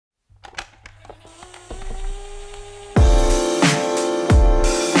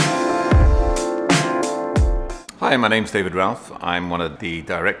Hi, my name's David Ralph. I'm one of the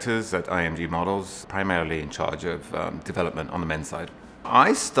directors at IMG Models, primarily in charge of development on the men's side.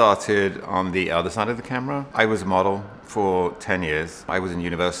 I started on the other side of the camera. I was a model for 10 years. I was in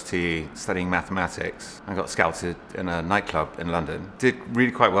university studying mathematics. I got scouted in a nightclub in London. Did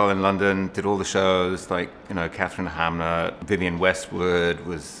really quite well in London, did all the shows like, Catherine Hamner, Vivienne Westwood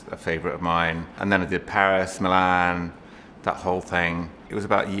was a favorite of mine. And then I did Paris, Milan, that whole thing. It was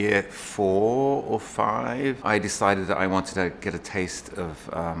about year 4 or 5. I decided that I wanted to get a taste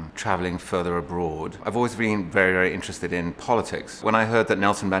of traveling further abroad. I've always been very, very interested in politics. When I heard that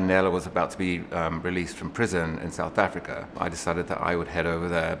Nelson Mandela was about to be released from prison in South Africa, I decided that I would head over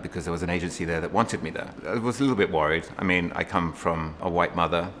there because there was an agency there that wanted me there. I was a little bit worried. I mean, I come from a white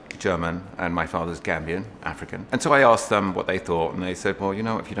mother, German, and my father's Gambian, African. And so I asked them what they thought, and they said, well,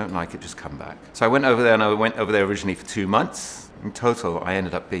 if you don't like it, just come back. So I went over there, and I went over there originally for 2 months. In total, I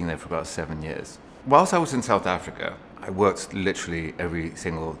ended up being there for about 7 years. Whilst I was in South Africa, I worked literally every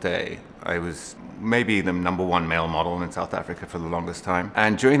single day. I was maybe the #1 male model in South Africa for the longest time.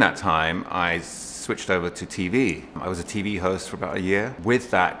 And during that time, I switched over to TV. I was a TV host for about a year.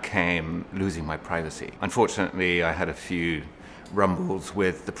 With that came losing my privacy. Unfortunately, I had a few rumbles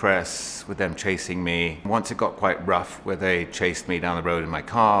with the press, with them chasing me. Once it got quite rough where they chased me down the road in my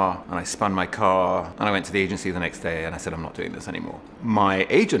car, and I spun my car, and I went to the agency the next day and I said, I'm not doing this anymore. My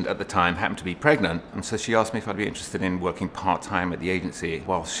agent at the time happened to be pregnant, and so she asked me if I'd be interested in working part-time at the agency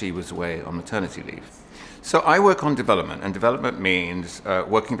while she was away on maternity leave. So I work on development, and development means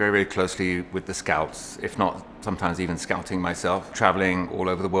working very, very closely with the scouts, if not sometimes even scouting myself, traveling all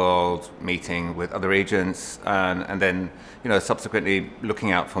over the world, meeting with other agents, and then subsequently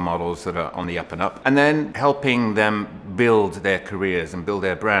looking out for models that are on the up and up, and then helping them build their careers and build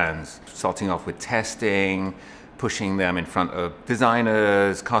their brands, starting off with testing, pushing them in front of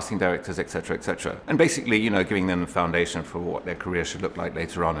designers, casting directors, etc., etc. And basically, giving them the foundation for what their career should look like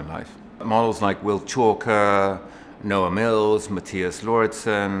later on in life. Models like Will Chalker, Noah Mills, Matthias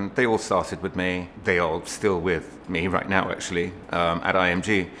Lauritsen, they all started with me. They are still with me right now, actually, at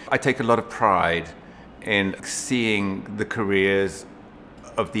IMG. I take a lot of pride in seeing the careers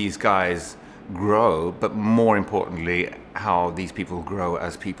of these guys grow, but more importantly, how these people grow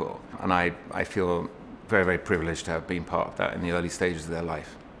as people. And I feel very, very privileged to have been part of that in the early stages of their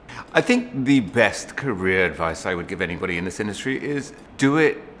life. I think the best career advice I would give anybody in this industry is do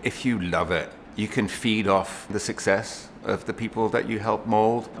it if you love it. You can feed off the success of the people that you help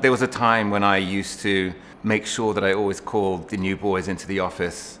mold. There was a time when I used to make sure that I always called the new boys into the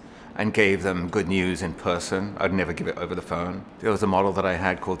office and gave them good news in person. I'd never give it over the phone. There was a model that I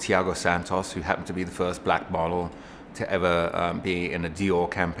had called Thiago Santos, who happened to be the first black model to ever be in a Dior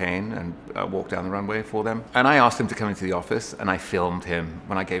campaign and walk down the runway for them. And I asked him to come into the office, and I filmed him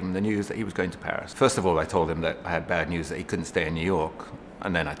when I gave him the news that he was going to Paris. First of all, I told him that I had bad news that he couldn't stay in New York,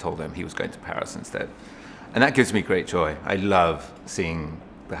 and then I told him he was going to Paris instead. And that gives me great joy. I love seeing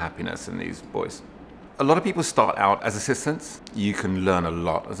the happiness in these boys. A lot of people start out as assistants. You can learn a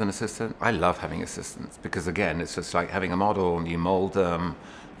lot as an assistant. I love having assistants because, again, it's just like having a model, and you mold them.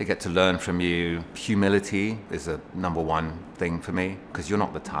 They get to learn from you. Humility is a #1 thing for me because you're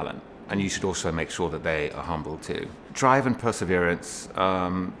not the talent, and you should also make sure that they are humble too. Drive and perseverance,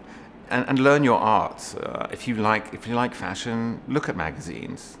 and learn your art. If you like fashion, look at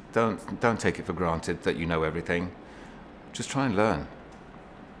magazines. Don't take it for granted that you know everything. Just try and learn.